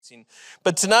amazing.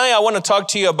 But tonight I want to talk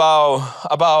to you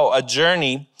about a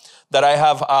journey that I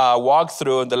have walked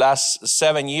through in the last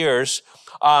 7 years.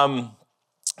 And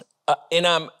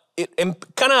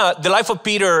kind of the life of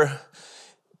Peter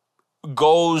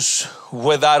goes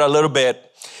with that a little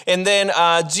bit. And then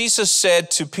Jesus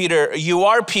said to Peter, "You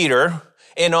are Peter,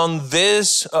 and on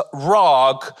this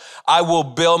rock I will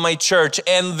build my church,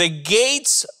 and the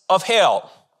gates of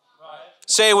hell."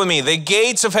 Say it with me, the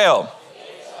gates of hell.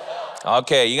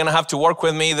 Okay, you're gonna have to work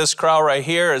with me. This crowd right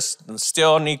here is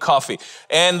still need coffee.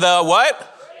 And the what?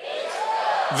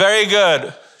 Very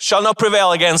good. Shall not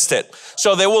prevail against it.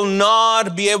 So they will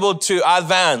not be able to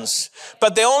advance.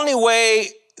 But the only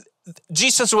way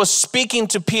Jesus was speaking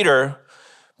to Peter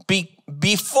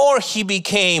before he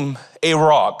became a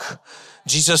rock.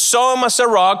 Jesus saw him as a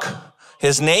rock.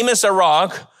 His name is a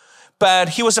rock, but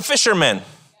he was a fisherman.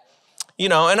 You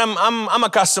know, and I'm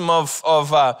accustomed of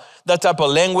that type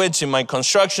of language in my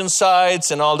construction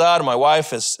sites and all that. My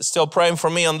wife is still praying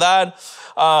for me on that.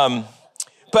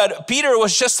 But Peter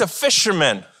was just a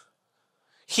fisherman.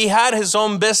 He had his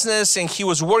own business and he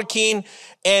was working.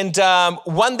 And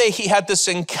one day he had this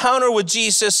encounter with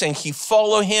Jesus and he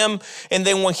followed him. And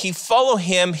then when he followed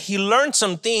him, he learned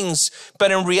some things.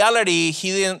 But in reality,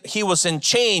 he wasn't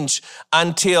changed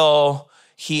until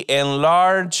he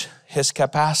enlarged his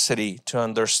capacity to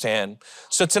understand.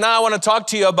 So tonight I want to talk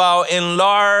to you about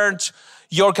enlarge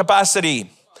your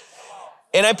capacity.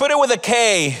 And I put it with a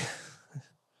K,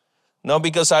 not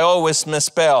because I always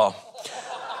misspell,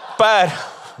 but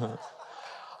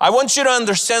I want you to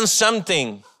understand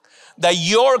something, that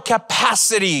your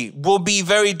capacity will be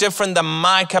very different than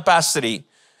my capacity.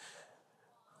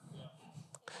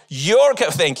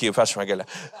 Thank you, Pastor Miguel.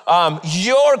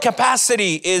 Your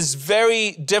capacity is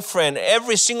very different.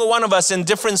 Every single one of us in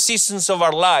different seasons of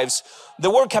our lives. The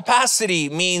word capacity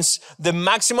means the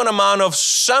maximum amount of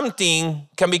something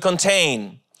can be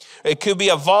contained. It could be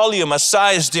a volume, a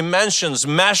size, dimensions,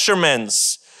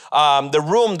 measurements, the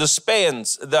room, the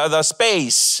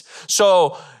space.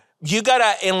 So you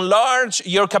gotta enlarge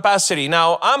your capacity.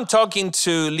 Now, I'm talking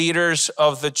to leaders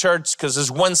of the church because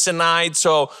it's Wednesday night,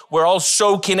 so we're all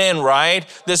soaking in, right?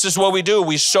 This is what we do.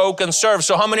 We soak and serve.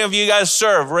 So how many of you guys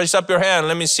serve? Raise up your hand.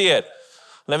 Let me see it.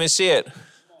 Let me see it.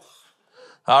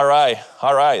 All right.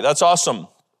 That's awesome.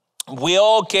 We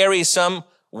all carry some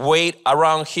weight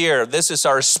around here. This is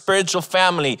our spiritual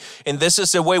family, and this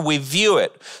is the way we view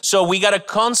it. So we gotta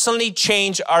constantly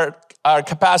change our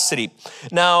capacity.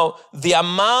 Now, the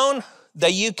amount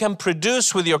that you can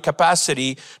produce with your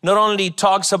capacity not only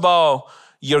talks about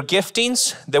your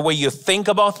giftings, the way you think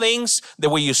about things, the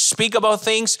way you speak about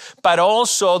things, but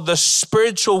also the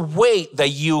spiritual weight that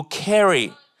you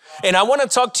carry. And I want to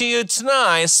talk to you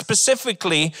tonight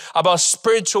specifically about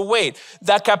spiritual weight,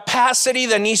 the capacity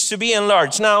that needs to be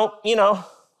enlarged. Now, you know,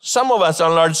 some of us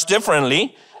are enlarged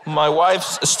differently. My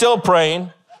wife's still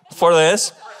praying for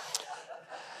this.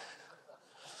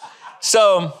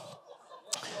 So,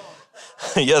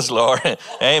 yes, Lord.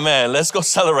 Amen. Let's go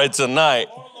celebrate tonight.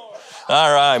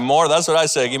 All right, more. That's what I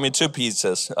say. Give me 2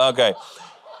 pizzas. Okay.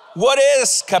 What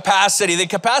is capacity? The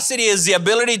capacity is the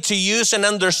ability to use and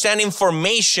understand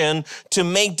information to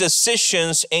make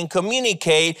decisions and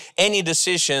communicate any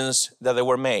decisions that they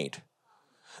were made.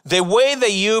 The way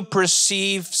that you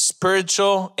perceive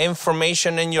spiritual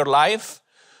information in your life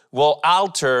will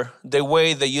alter the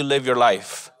way that you live your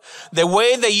life. The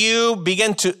way that you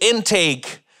begin to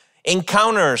intake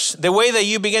encounters, the way that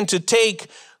you begin to take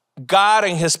God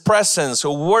and His presence,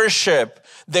 worship,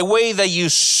 the way that you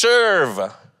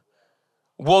serve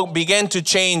will begin to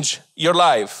change your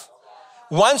life.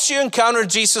 Once you encounter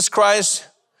Jesus Christ,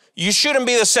 you shouldn't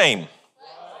be the same.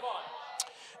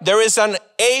 There is an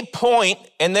A point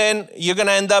and then you're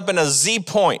gonna end up in a Z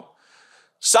point.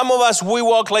 Some of us, we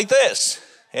walk like this,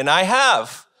 and I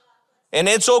have, and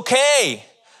it's okay.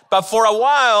 But for a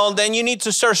while, then you need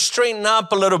to start straightening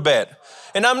up a little bit.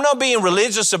 And I'm not being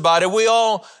religious about it. We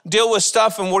all deal with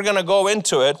stuff and we're gonna go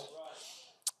into it.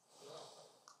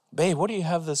 Babe, what do you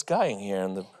have this guy in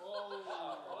here?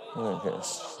 I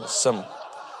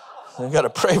gotta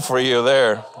pray for you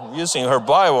there. I'm using her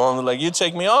Bible. I'm like, you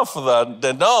take me off of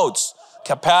the notes.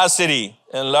 Capacity,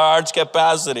 enlarge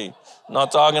capacity.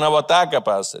 Not talking about that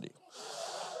capacity.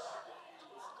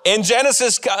 In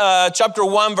Genesis chapter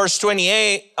 1, verse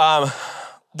 28,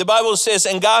 the Bible says,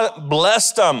 and God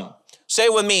blessed them. Say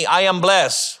it with me, I am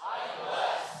blessed.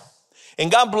 And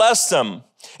God blessed them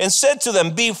and said to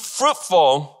them, be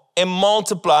fruitful and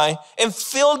multiply and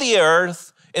fill the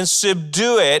earth and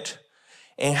subdue it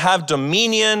and have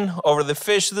dominion over the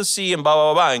fish of the sea and blah,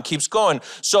 blah, blah, and keeps going.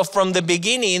 So from the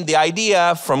beginning, the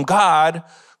idea from God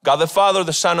God the Father,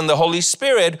 the Son, and the Holy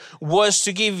Spirit, was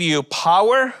to give you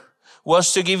power,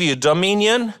 was to give you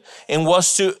dominion, and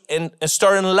was to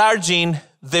start enlarging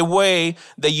the way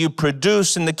that you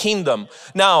produce in the kingdom.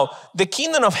 Now, the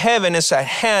kingdom of heaven is at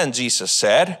hand, Jesus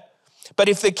said. But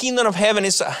if the kingdom of heaven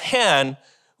is at hand,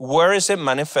 where is it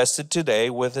manifested today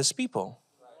with his people?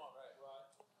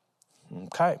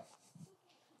 Okay.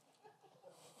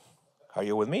 Are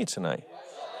you with me tonight?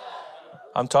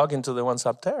 I'm talking to the ones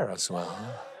up there as well.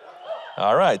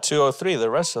 All right, 2 or 3. The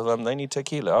rest of them, they need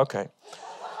tequila. Okay.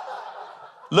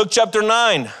 Luke chapter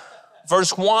 9,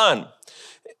 verse 1.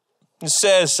 It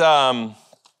says, and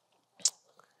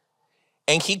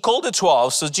he called the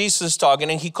 12, so Jesus is talking,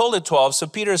 and he called the 12, so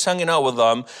Peter is hanging out with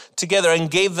them together and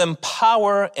gave them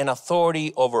power and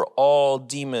authority over all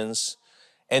demons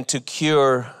and to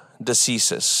cure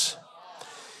diseases.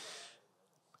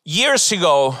 Years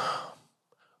ago,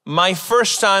 my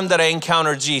first time that I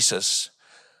encountered Jesus,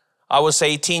 I was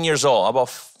 18 years old,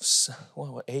 about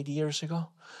 8 years ago?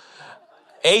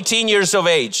 18 years of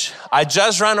age. I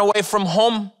just ran away from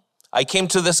home. I came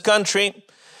to this country,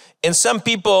 and some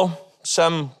people,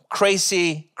 some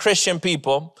crazy Christian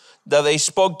people that they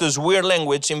spoke this weird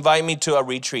language, invite me to a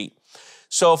retreat.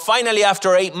 So finally,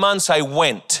 after 8 months, I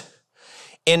went.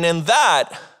 And in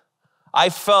that, I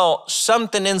felt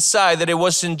something inside that it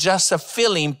wasn't just a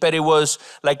feeling, but it was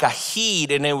like a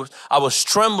heat, and I was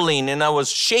trembling, and I was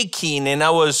shaking, and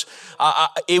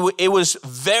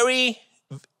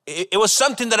it was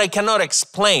something that I cannot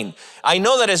explain. I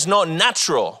know that it's not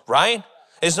natural, right?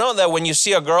 It's not that when you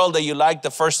see a girl that you like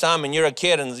the first time and you're a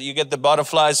kid and you get the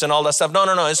butterflies and all that stuff. No,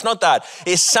 it's not that.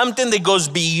 It's something that goes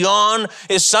beyond.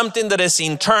 It's something that is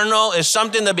internal. It's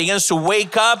something that begins to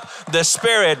wake up the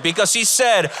spirit, because he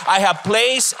said, I have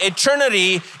placed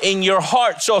eternity in your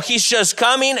heart. So he's just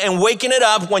coming and waking it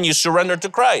up when you surrender to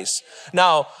Christ.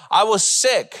 Now, I was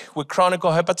sick with chronic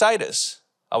hepatitis.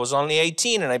 I was only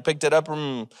 18 and I picked it up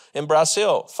in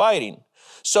Brazil fighting.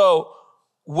 So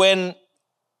when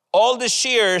all these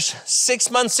years,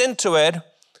 6 months into it,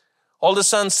 all of a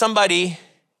sudden somebody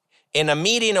in a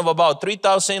meeting of about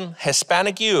 3,000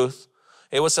 Hispanic youth,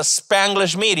 it was a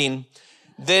Spanglish meeting,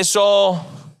 that's a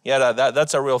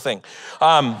real thing.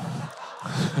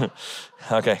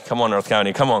 Okay, come on, North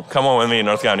County, come on with me,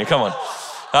 North County, come on.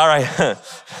 All right,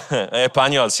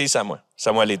 Español, sí,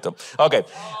 Samuelito. Okay,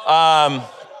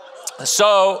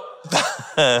 so,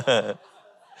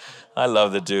 I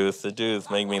love the Duth. The Duth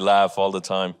make me laugh all the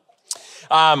time.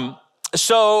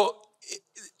 So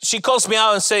she calls me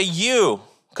out and say, you,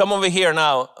 come over here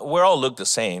now. We all look the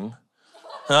same.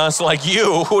 It's like,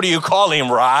 you, who do you call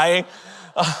him, right?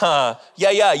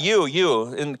 Yeah,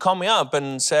 you. And called me up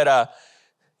and said,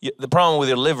 the problem with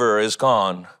your liver is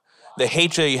gone. The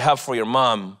hatred you have for your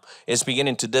mom is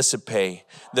beginning to dissipate.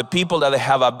 The people that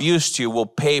have abused you will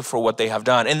pay for what they have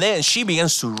done. And then she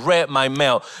begins to read my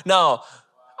mail. Now,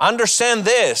 understand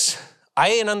this. I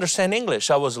didn't understand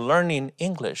English. I was learning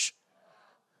English.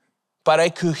 But I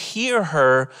could hear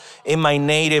her in my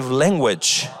native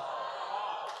language.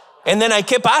 And then I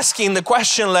kept asking the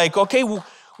question like, okay,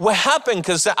 what happened?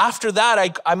 Because after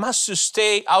that, I must have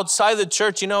stayed outside the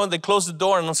church, they closed the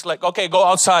door and it's like, okay, go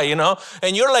outside,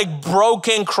 And you're like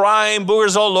broken, crying,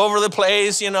 boogers all over the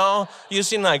place, You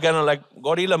seem like kind of like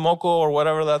gorilla moco or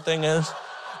whatever that thing is.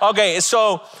 Okay,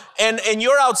 so, and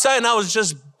you're outside and I was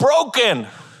just broken.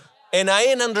 And I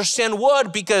didn't understand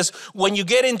what, because when you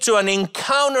get into an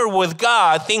encounter with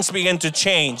God, things begin to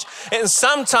change. And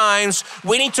sometimes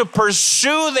we need to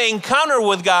pursue the encounter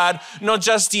with God, not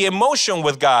just the emotion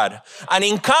with God. An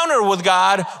encounter with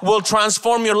God will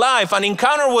transform your life. An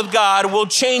encounter with God will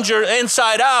change your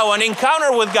inside out. An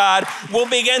encounter with God will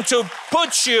begin to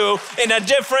put you in a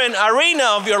different arena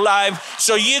of your life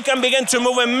so you can begin to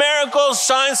move in miracles,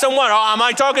 signs, and wonders. Oh, am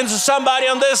I talking to somebody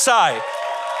on this side?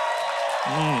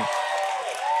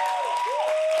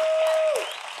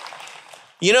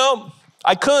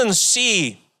 I couldn't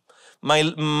see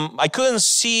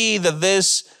that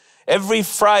this, every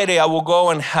Friday I will go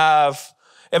and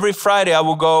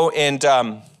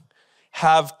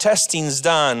have testings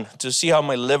done to see how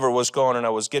my liver was going, and I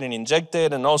was getting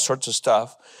injected and all sorts of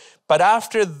stuff. But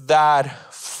after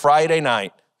that Friday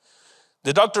night,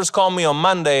 the doctors call me on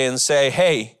Monday and say,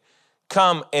 hey,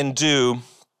 come and do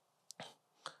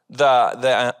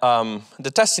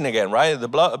the testing again, right? The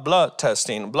blood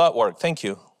testing, blood work. Thank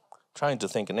you. Trying to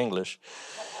think in English.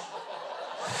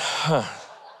 I'm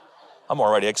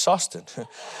already exhausted.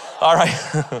 All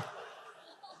right.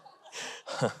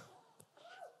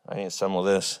 I need some of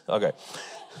this. Okay.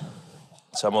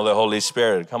 Some of the Holy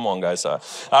Spirit. Come on, guys. All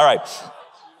right.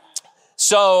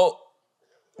 So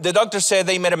the doctor said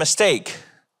they made a mistake.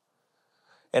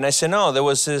 And I said, no, there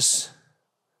was this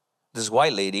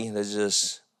white lady that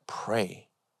just pray.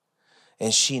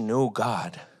 And she knew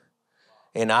God.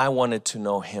 And I wanted to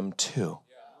know him too.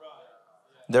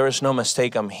 There is no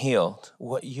mistake, I'm healed.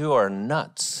 What? You are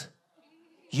nuts.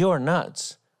 You are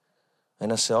nuts.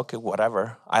 And I said, okay,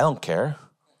 whatever. I don't care.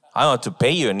 I don't have to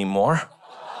pay you anymore.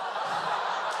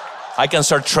 I can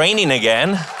start training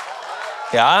again.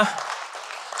 Yeah.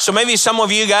 So maybe some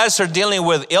of you guys are dealing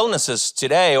with illnesses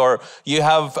today, or you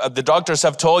have, the doctors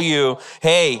have told you,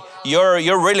 hey, you're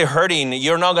really hurting.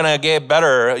 You're not going to get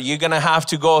better. You're going to have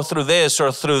to go through this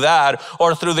or through that,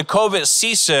 or through the COVID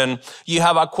season, you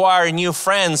have acquired new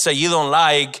friends that you don't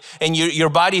like, and your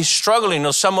body's struggling,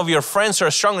 or some of your friends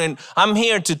are struggling. I'm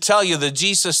here to tell you that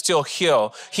Jesus still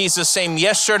heals. He's the same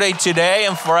yesterday, today,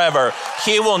 and forever.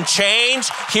 He won't change.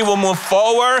 He will move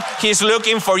forward. He's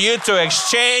looking for you to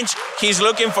exchange. He's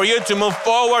looking for you to move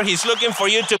forward. He's looking for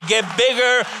you to get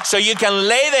bigger so you can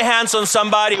lay the hands on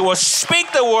somebody or speak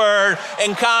the word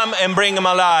and come and bring them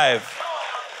alive.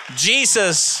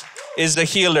 Jesus is the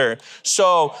healer.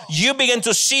 So you begin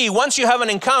to see, once you have an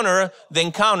encounter, the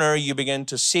encounter you begin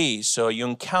to see. So you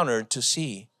encounter to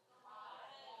see.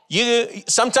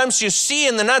 Sometimes you see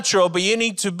in the natural, but you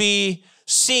need to be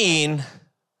seen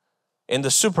in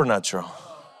the supernatural.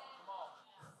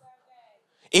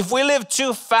 If we live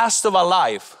too fast of a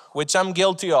life, which I'm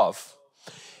guilty of,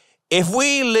 if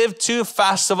we live too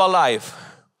fast of a life,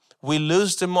 we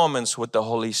lose the moments with the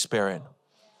Holy Spirit.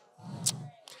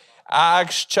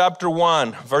 Acts chapter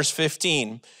 1, verse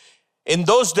 15. In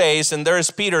those days, and there's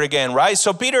Peter again, right?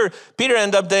 So Peter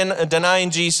ended up denying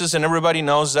Jesus, and everybody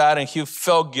knows that, and he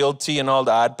felt guilty and all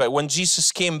that. But when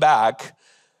Jesus came back,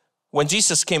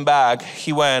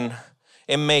 he went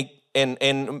and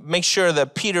make sure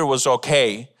that Peter was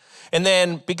okay. And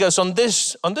then, because on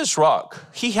this rock,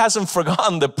 he hasn't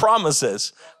forgotten the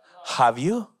promises. Have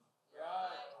you?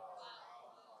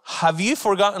 Have you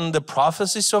forgotten the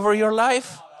prophecies over your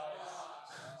life?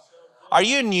 Are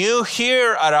you new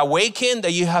here at Awaken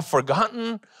that you have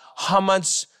forgotten how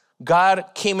much God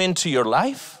came into your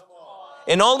life?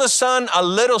 And all of a sudden, a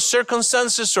little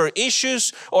circumstances or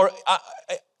issues or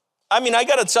I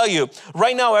got to tell you,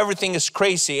 right now everything is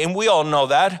crazy, and we all know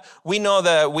that. We know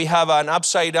that we have an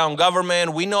upside down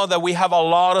government. We know that we have a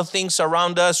lot of things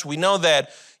around us. We know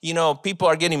that, people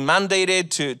are getting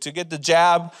mandated to get the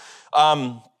jab.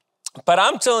 But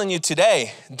I'm telling you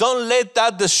today, don't let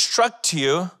that distract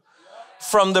you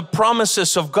from the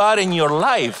promises of God in your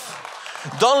life.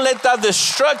 Don't let that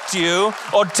distract you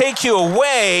or take you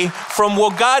away from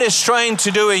what God is trying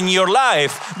to do in your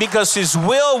life, because His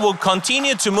will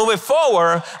continue to move it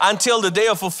forward until the day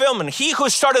of fulfillment. He who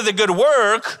started the good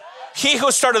work,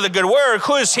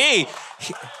 who is He?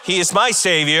 He is my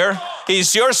Savior.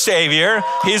 He's your Savior.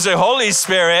 He's the Holy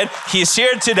Spirit. He's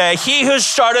here today. He who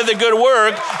started the good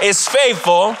work is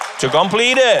faithful to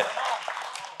complete it.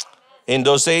 In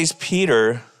those days,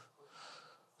 Peter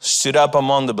stood up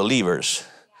among the believers.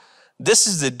 This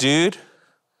is the dude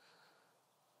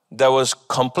that was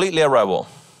completely a rebel.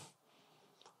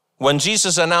 When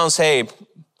Jesus announced, hey,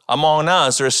 among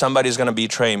us, there's somebody who's going to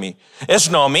betray me. It's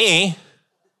not me,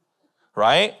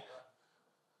 right?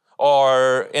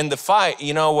 Or in the fight,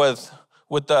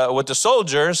 with the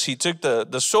soldiers, he took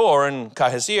the sword and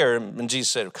cut his ear, and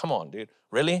Jesus said, come on, dude,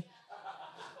 really?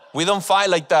 We don't fight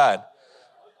like that.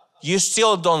 You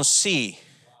still don't see.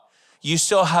 You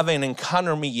still haven't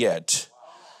encountered me yet.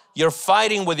 You're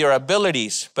fighting with your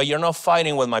abilities, but you're not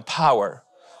fighting with my power.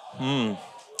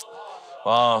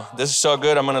 Wow, this is so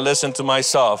good. I'm going to listen to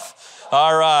myself.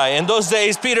 All right. In those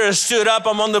days, Peter stood up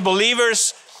among the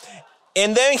believers,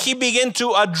 and then he began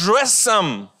to address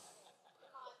them.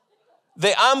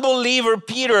 The unbeliever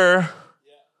Peter,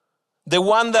 the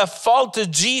one that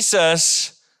faulted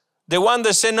Jesus, the one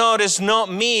that said, no, it's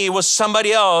not me, it was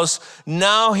somebody else.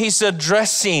 Now he's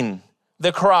addressing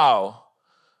the crowd.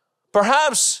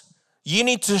 Perhaps you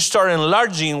need to start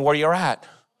enlarging where you're at.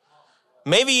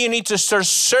 Maybe you need to start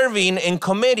serving and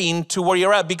committing to where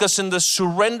you're at, because in the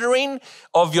surrendering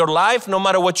of your life, no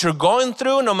matter what you're going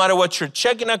through, no matter what your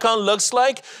checking account looks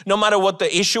like, no matter what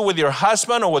the issue with your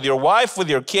husband or with your wife, with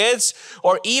your kids,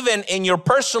 or even in your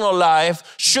personal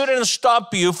life, shouldn't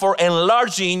stop you for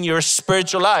enlarging your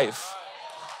spiritual life.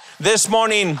 This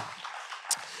morning,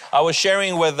 I was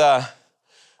sharing with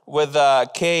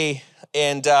Kay,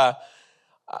 and I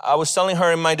was telling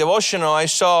her in my devotional, I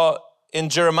saw in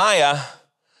Jeremiah,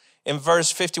 in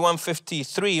verse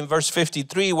 53,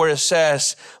 where it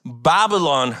says,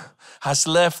 Babylon has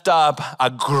left up a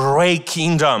great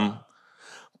kingdom,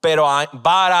 but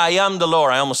I am the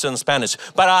Lord. I almost said in Spanish,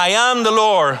 but I am the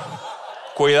Lord.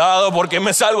 Cuidado porque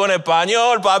me salgo en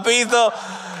español, papito.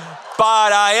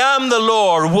 But I am the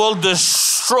Lord will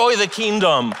destroy the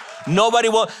kingdom. Nobody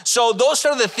will. So those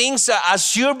are the things that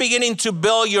as you're beginning to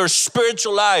build your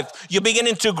spiritual life, you're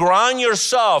beginning to ground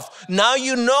yourself. Now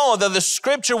you know that the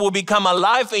scripture will become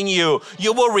alive in you.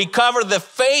 You will recover the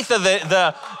faith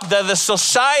that the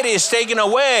society is taking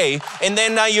away. And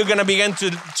then now you're going to begin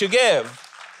to give.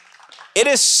 It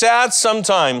is sad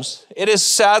sometimes. It is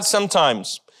sad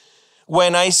sometimes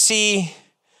when I see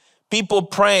people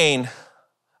praying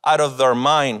out of their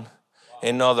mind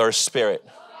and not their spirit.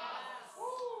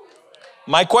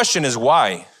 My question is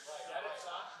why?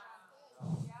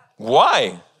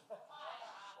 Why?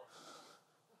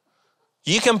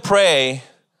 You can pray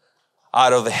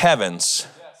out of the heavens,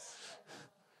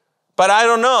 but I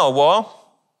don't know.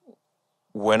 Well,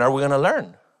 when are we going to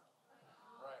learn?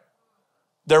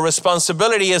 The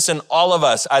responsibility is in all of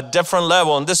us at different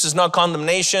level. And this is not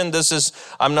condemnation.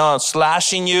 I'm not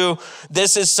slashing you.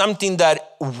 This is something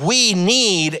that we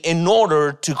need in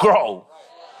order to grow.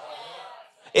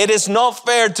 It is not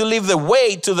fair to leave the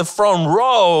weight to the front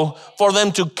row for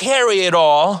them to carry it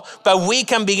all, but we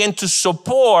can begin to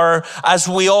support as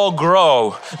we all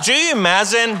grow. Do you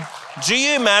imagine?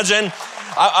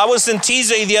 I was in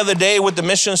TZ the other day with the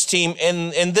missions team,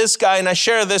 and this guy, and I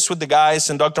share this with the guys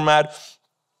and Dr. Matt,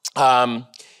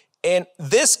 and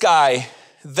this guy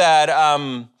that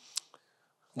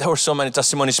there were so many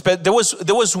testimonies, but there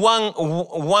was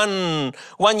one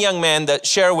young man that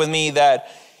shared with me that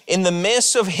in the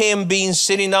midst of him being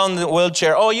sitting down in the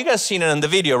wheelchair, oh, you guys seen it in the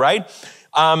video, right?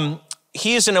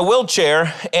 He is in a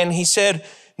wheelchair, and he said,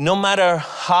 no matter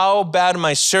how bad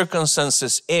my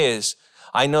circumstances is,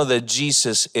 I know that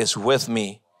Jesus is with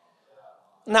me.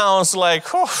 Now I was like,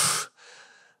 oh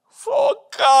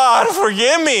God,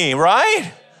 forgive me,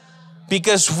 right?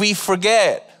 Because we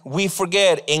forget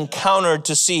encounter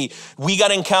to see. We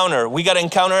got encounter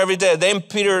every day. Then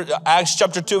Acts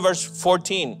chapter 2, verse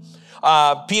 14.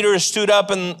 Peter stood up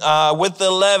and with the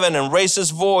 11 and raised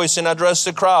his voice and addressed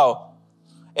the crowd.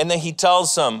 And then he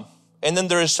tells them, and then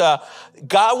there's,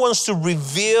 God wants to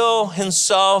reveal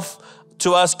himself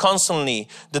to us constantly.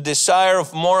 The desire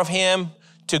of more of him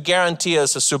to guarantee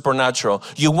us a supernatural.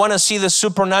 You want to see the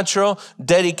supernatural?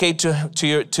 Dedicate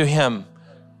to him.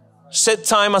 Set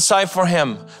time aside for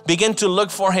him. Begin to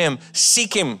look for him.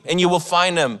 Seek him and you will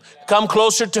find him. Come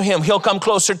closer to him. He'll come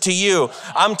closer to you.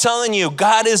 I'm telling you,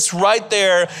 God is right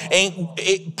there, and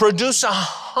it produces a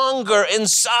hunger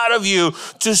inside of you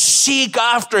to seek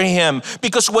after him.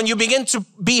 Because when you begin to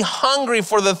be hungry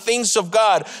for the things of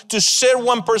God, to serve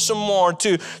one person more,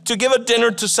 to give a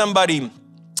dinner to somebody,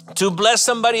 to bless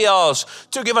somebody else,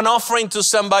 to give an offering to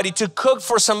somebody, to cook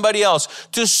for somebody else,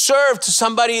 to serve to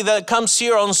somebody that comes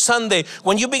here on Sunday.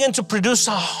 When you begin to produce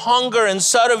a hunger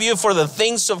inside of you for the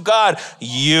things of God,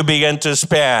 you begin to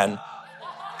expand.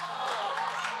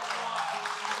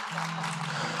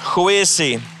 Who is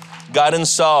he? God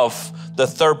himself, the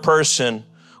third person,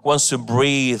 wants to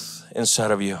breathe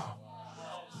inside of you.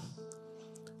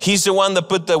 He's the one that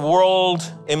put the world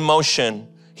in motion.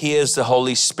 He is the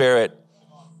Holy Spirit.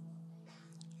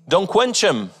 Don't quench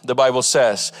him, the Bible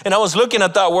says. And I was looking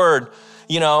at that word,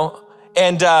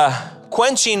 and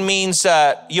quenching means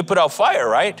that you put out fire,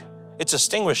 right? It's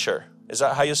extinguisher. Is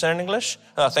that how you say it in English?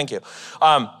 Oh, thank you.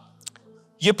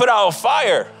 You put out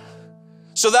fire.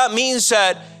 So that means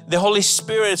that the Holy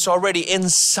Spirit is already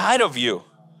inside of you,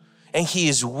 and he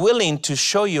is willing to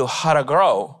show you how to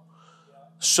grow.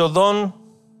 So don't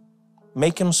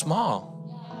make him small.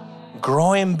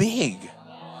 Grow him big.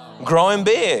 Grow him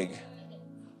big.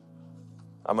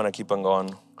 I'm going to keep on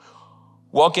going.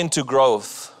 Walk into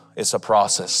growth is a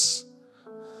process.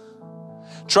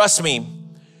 Trust me,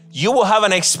 you will have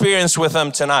an experience with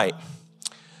him tonight.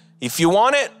 If you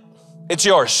want it, it's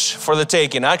yours for the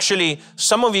taking. Actually,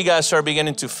 some of you guys are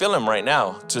beginning to feel him right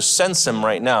now, to sense him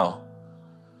right now,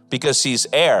 because he's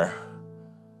air,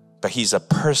 but he's a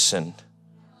person.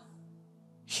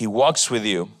 He walks with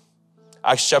you.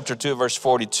 Acts chapter 2, verse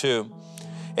 42.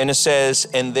 And it says,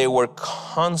 and they were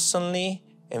constantly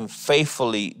and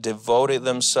faithfully devoted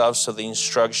themselves to the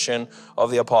instruction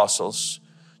of the apostles,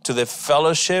 to the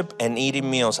fellowship and eating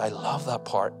meals. I love that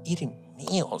part, eating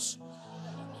meals.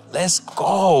 Let's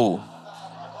go.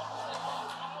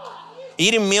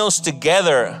 Eating meals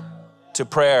together, to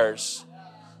prayers.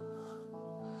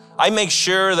 I make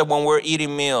sure that when we're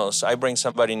eating meals, I bring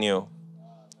somebody new.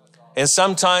 And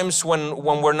sometimes when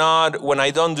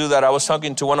I don't do that, I was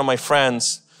talking to one of my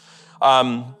friends,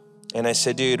 and I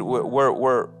said, dude,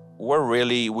 we're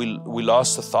really, we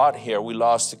lost the thought here. We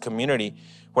lost the community.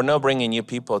 We're not bringing new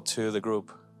people to the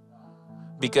group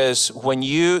Because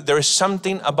there is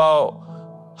something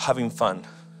about having fun.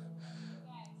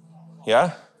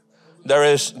 Yeah? There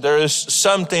is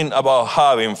something about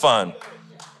having fun.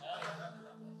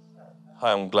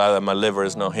 I'm glad that my liver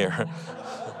is not here.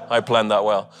 I planned that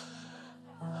well.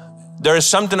 There is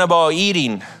something about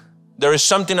eating. There is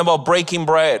something about breaking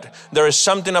bread. There is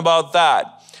something about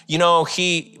that. You know,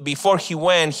 before he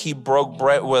went, he broke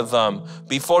bread with them.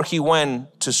 Before he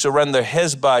went to surrender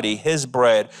his body, his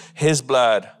bread, his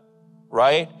blood,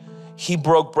 right? He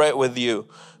broke bread with you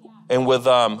and with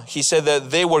them. He said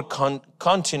that they were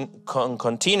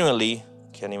continually,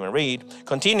 can't even read,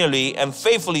 continually and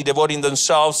faithfully devoting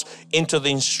themselves into the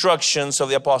instructions of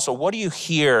the apostle. What do you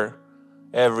hear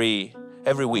every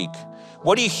week?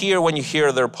 What do you hear when you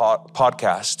hear their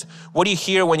podcast? What do you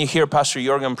hear when you hear Pastor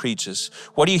Jorgen preaches?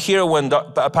 What do you hear when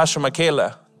Pastor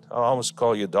Michaela, I almost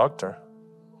call you doctor.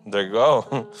 There you go.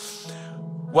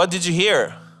 What did you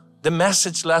hear? The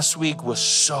message last week was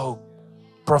so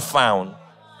profound.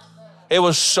 It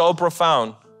was so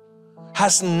profound.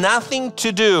 Has nothing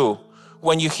to do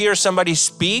when you hear somebody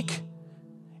speak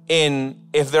in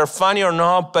if they're funny or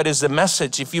not, but it's the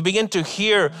message. If you begin to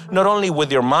hear not only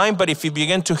with your mind, but if you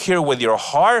begin to hear with your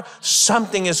heart,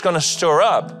 something is going to stir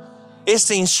up. It's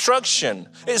the instruction.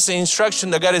 It's the instruction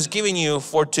that God is giving you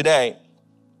for today.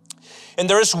 And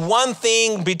there is one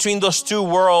thing between those two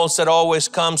worlds that always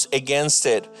comes against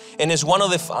it. And it's one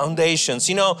of the foundations.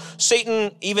 You know,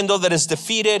 Satan, even though that is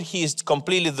defeated, he's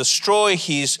completely destroyed.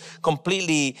 He's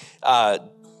completely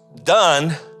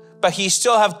done. But he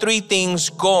still have three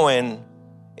things going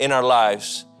in our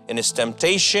lives. And it's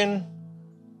temptation,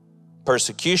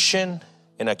 persecution,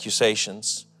 and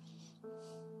accusations.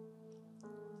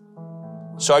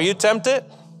 So are you tempted?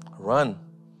 Run.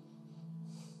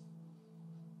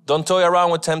 Don't toy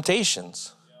around with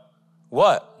temptations.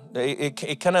 What?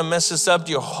 It kind of messes up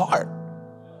your heart.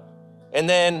 And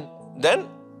then,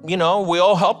 you know, we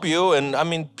all help you. And I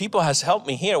mean, people has helped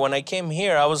me here. When I came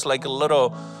here, I was like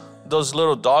those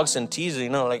little dogs and teasers, you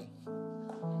know, like,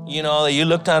 you know, you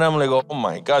looked at them like, oh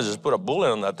my gosh, just put a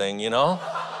bullet on that thing, you know?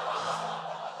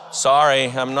 Sorry,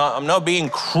 I'm not being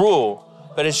cruel,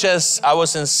 but it's just, I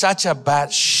was in such a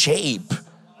bad shape.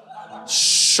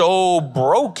 So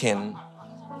broken.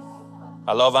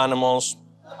 I love animals.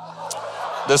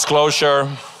 Disclosure,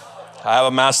 I have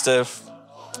a Mastiff.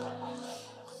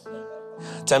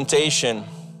 Temptation.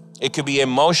 It could be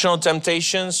emotional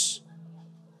temptations,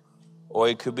 or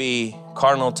it could be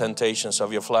carnal temptations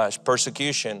of your flesh.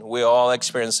 Persecution, we all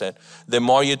experience it. The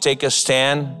more you take a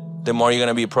stand, the more you're going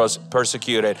to be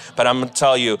persecuted. But I'm going to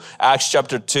tell you, Acts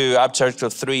chapter 2, Acts chapter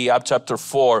 3, Acts chapter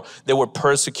 4, they were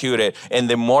persecuted. And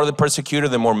the more they persecuted,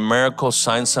 the more miracles,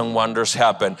 signs, and wonders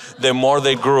happened. The more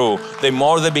they grew, the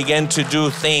more they began to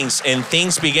do things, and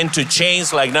things began to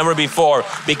change like never before.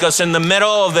 Because in the middle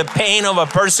of the pain of a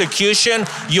persecution,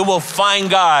 you will find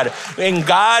God. And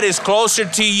God is closer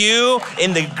to you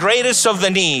in the greatest of the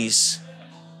needs.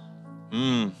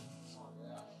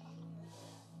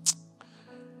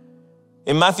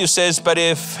 In Matthew says, but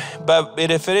if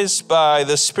it is by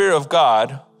the Spirit of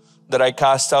God that I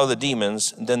cast out the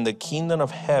demons, then the kingdom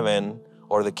of heaven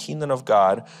or the kingdom of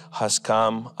God has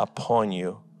come upon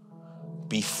you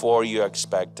before you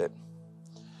expect it.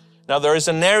 Now there is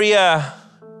an area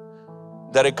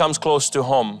that it comes close to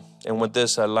home, and with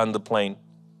this I land the plane.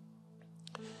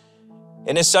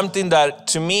 And it's something that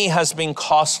to me has been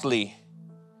costly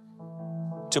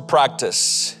to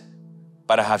practice,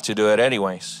 but I have to do it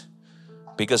anyways.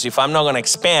 Because if I'm not going to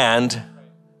expand,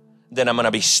 then I'm going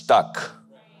to be stuck.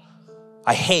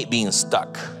 I hate being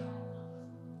stuck.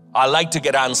 I like to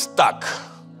get unstuck.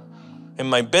 In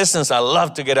my business, I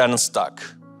love to get unstuck.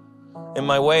 In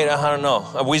my weight, I don't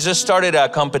know. We just started a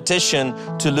competition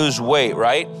to lose weight,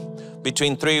 right?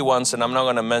 Between 3 ones, and I'm not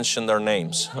going to mention their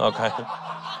names, okay?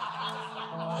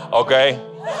 Okay.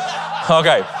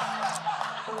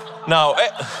 Now,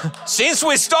 since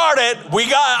we started, we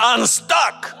got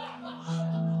unstuck.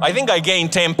 I think I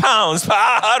gained 10 pounds, but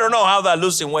I don't know how that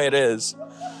losing weight is.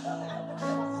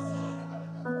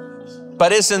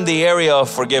 But it's in the area of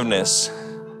forgiveness.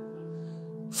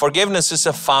 Forgiveness is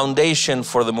a foundation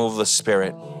for the move of the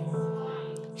Spirit.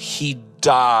 He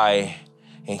died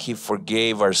and He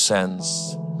forgave our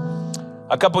sins.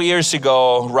 A couple years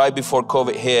ago, right before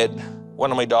COVID hit, one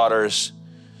of my daughters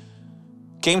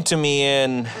came to me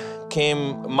and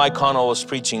Mike Connell was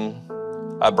preaching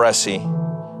at Bressie.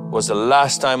 Was the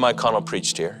last time Mike Connell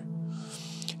preached here.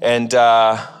 And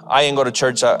I didn't go to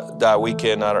church that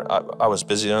weekend. I was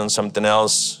busy doing something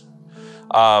else.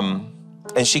 And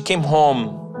she came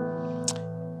home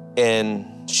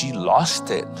and she lost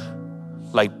it,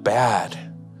 like bad.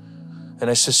 And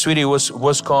I said, sweetie,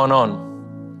 what's going on?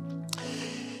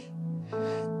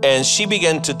 And she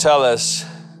began to tell us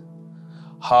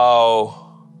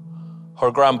how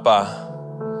her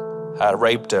grandpa had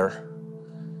raped her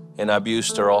and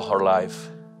abused her all her life.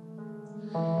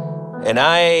 And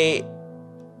I've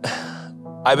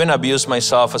been abused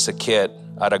myself as a kid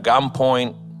at a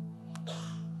gunpoint,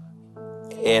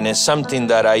 and it's something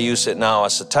that I use it now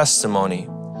as a testimony.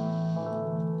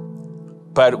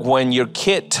 But when your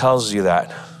kid tells you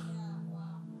that,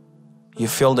 you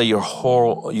feel that your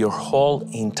whole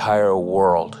entire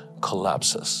world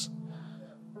collapses.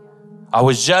 I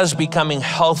was just becoming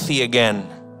healthy again,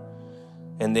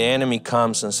 and the enemy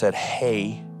comes and said,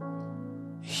 hey,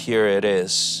 here it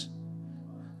is.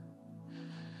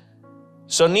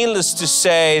 So needless to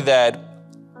say that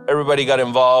everybody got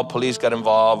involved, police got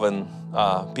involved,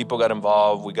 and people got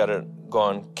involved. We got to go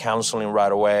on counseling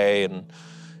right away,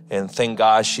 and thank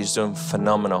God she's doing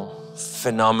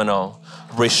phenomenal,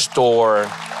 restore,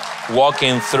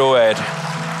 walking through it,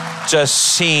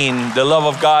 just seeing the love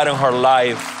of God in her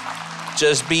life,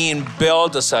 just being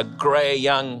built as a great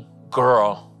young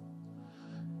girl.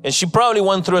 And she probably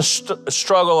went through a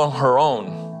struggle on her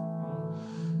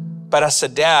own. But as a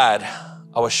dad,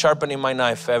 I was sharpening my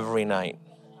knife every night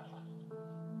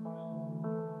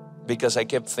because I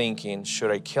kept thinking,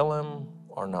 should I kill him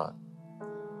or not?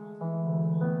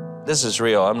 This is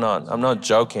real. I'm not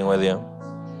joking with you.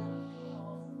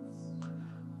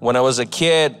 When I was a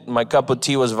kid, my cup of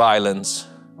tea was violence.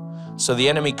 So the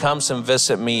enemy comes and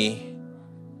visit me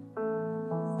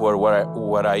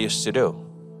what I used to do.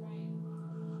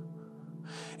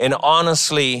 And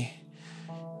honestly,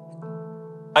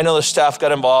 I know the staff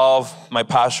got involved, my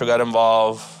pastor got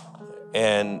involved,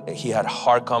 and he had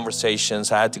hard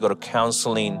conversations. I had to go to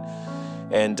counseling,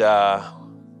 and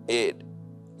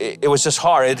it was just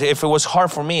hard. If it was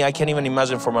hard for me, I can't even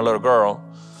imagine for my little girl.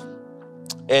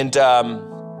 And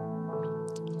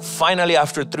finally,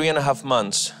 after 3.5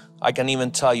 months, I can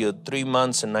even tell you 3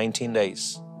 months and 19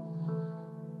 days,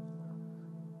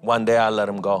 one day I let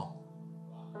him go.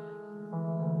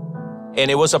 And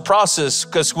it was a process,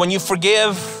 because when you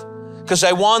forgive, because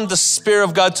I want the Spirit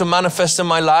of God to manifest in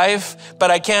my life, but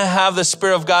I can't have the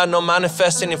Spirit of God not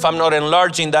manifesting if I'm not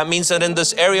enlarging. That means that in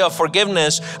this area of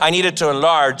forgiveness, I needed to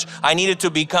enlarge. I needed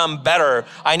to become better.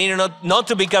 I needed not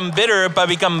to become bitter, but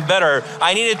become better.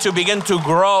 I needed to begin to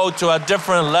grow to a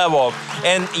different level.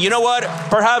 And you know what?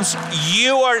 Perhaps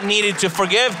you are needed to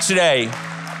forgive today.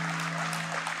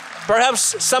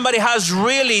 Perhaps somebody has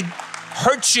really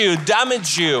hurt you,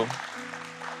 damaged you,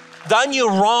 done you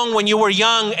wrong when you were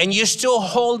young, and you're still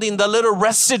holding the little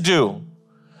residue.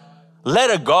 Let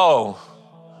it go.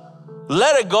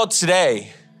 Let it go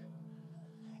today.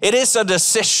 It is a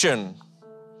decision.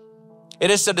 It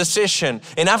is a decision.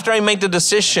 And after I made the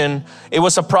decision, it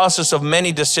was a process of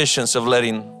many decisions of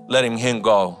letting him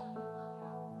go.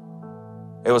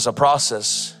 It was a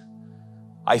process.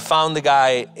 I found the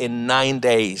guy in 9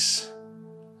 days.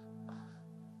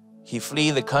 He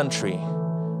fled the country.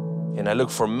 And I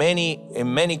looked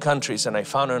in many countries, and I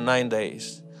found him in 9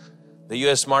 days. The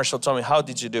U.S. Marshal told me, how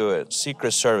did you do it?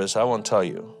 Secret Service, I won't tell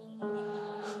you.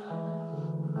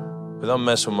 But don't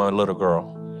mess with my little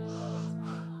girl.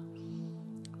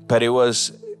 But it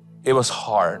was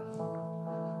hard.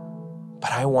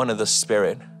 But I wanted the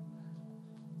Spirit.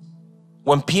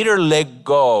 When Peter let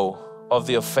go of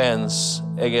the offense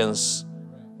against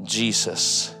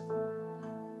Jesus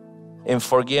and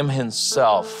forgive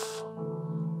himself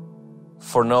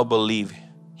for not believing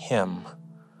him,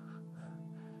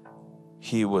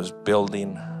 he was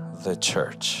building the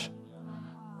church.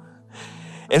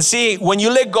 And see, when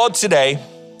you let go today,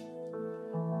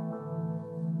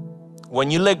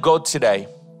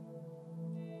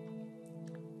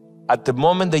 at the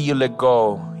moment that you let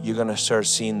go, you're going to start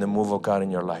seeing the move of God in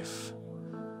your life.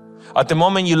 At the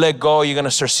moment you let go, you're going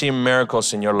to start seeing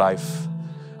miracles in your life.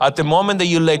 At the moment that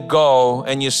you let go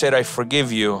and you said, I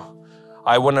forgive you,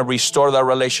 I want to restore that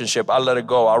relationship, I'll let it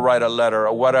go, I'll write a letter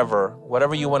or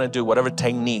whatever you want to do, whatever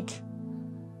technique,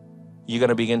 you're going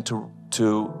to begin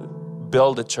to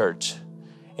build a church.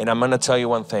 And I'm going to tell you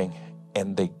one thing,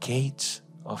 and the gates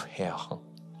of hell,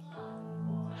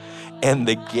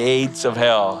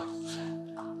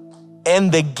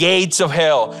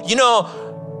 you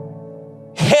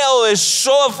know, hell is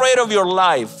so afraid of your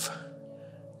life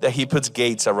that he puts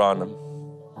gates around them.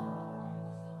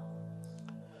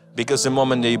 Because the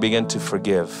moment that you begin to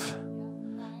forgive,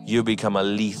 you become a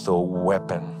lethal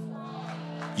weapon.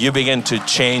 You begin to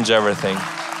change everything.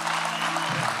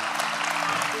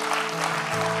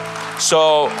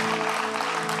 So,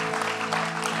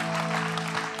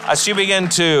 as you begin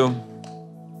to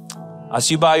As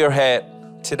you bow your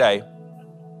head today,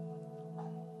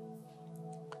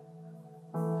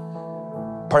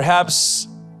 perhaps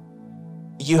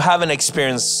you haven't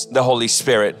experienced the Holy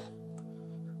Spirit.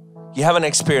 You haven't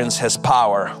experienced His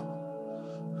power.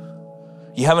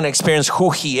 You haven't experienced who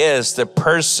He is, the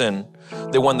person,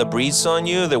 the one that breathes on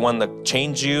you, the one that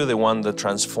changed you, the one that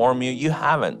transformed you. You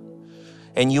haven't.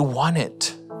 And you want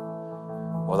it.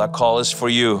 Well, that call is for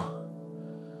you.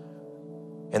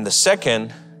 And the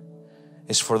second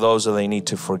is for those that they need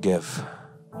to forgive.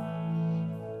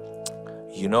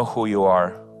 You know who you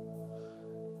are.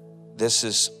 This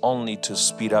is only to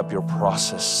speed up your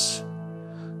process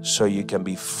so you can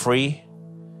be free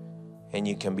and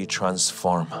you can be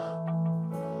transformed.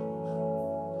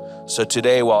 So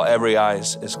today, while every eye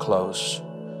is closed,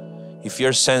 if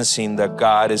you're sensing that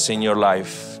God is in your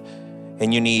life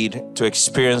and you need to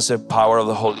experience the power of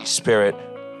the Holy Spirit,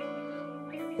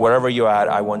 wherever you're at,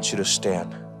 I want you to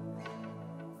stand.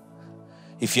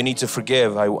 If you need to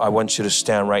forgive, I want you to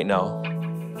stand right now.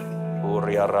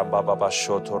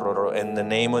 In the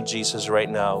name of Jesus right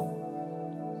now.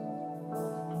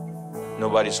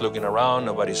 Nobody's looking around,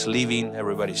 nobody's leaving,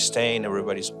 everybody's staying,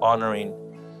 everybody's honoring.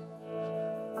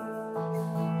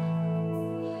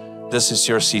 This is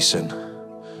your season.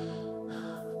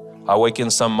 Awaken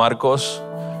San Marcos,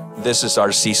 this is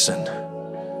our season.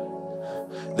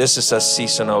 This is a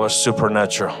season of a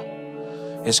supernatural.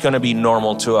 It's going to be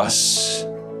normal to us.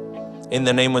 In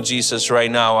the name of Jesus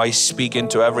right now, I speak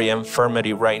into every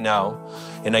infirmity right now,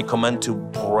 and I command to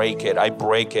break it. I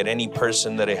break it. Any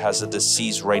person that has a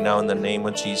disease right now, in the name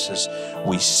of Jesus,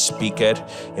 we speak it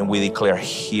and we declare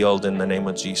healed in the name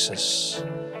of Jesus.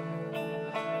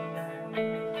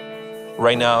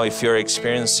 Right now, if you're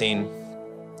experiencing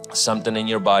something in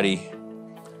your body,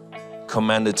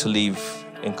 command it to leave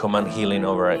and command healing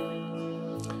over it.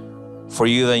 For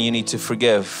you, then you need to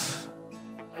forgive.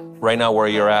 Right now where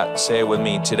you're at, say it with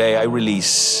me. Today I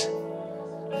release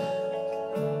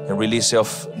and release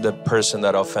of the person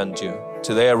that offended you.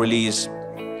 Today I release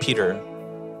Peter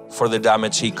for the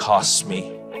damage he caused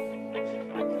me.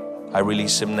 I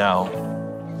release him now.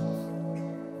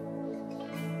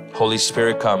 Holy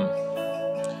Spirit, come.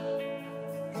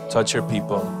 Touch your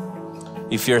people.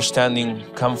 If you're standing,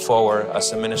 come forward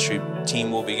as a ministry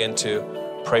team. We'll begin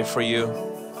to pray for you.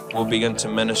 We'll begin to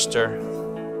minister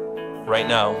right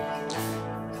now.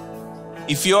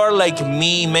 If you are like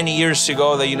me many years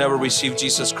ago that you never received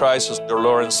Jesus Christ as your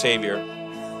Lord and Savior,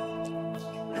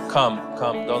 come,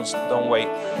 don't wait.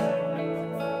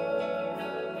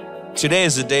 Today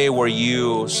is the day where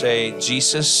you say,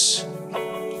 Jesus,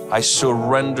 I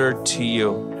surrender to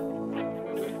you.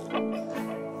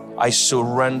 I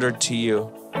surrender to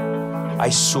you. I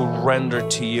surrender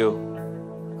to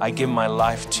you. I give my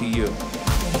life to you.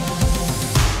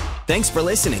 Thanks for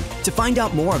listening. To find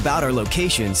out more about our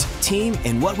locations, team,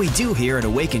 and what we do here at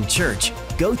Awaken Church,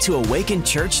 go to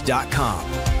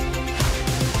awakenchurch.com.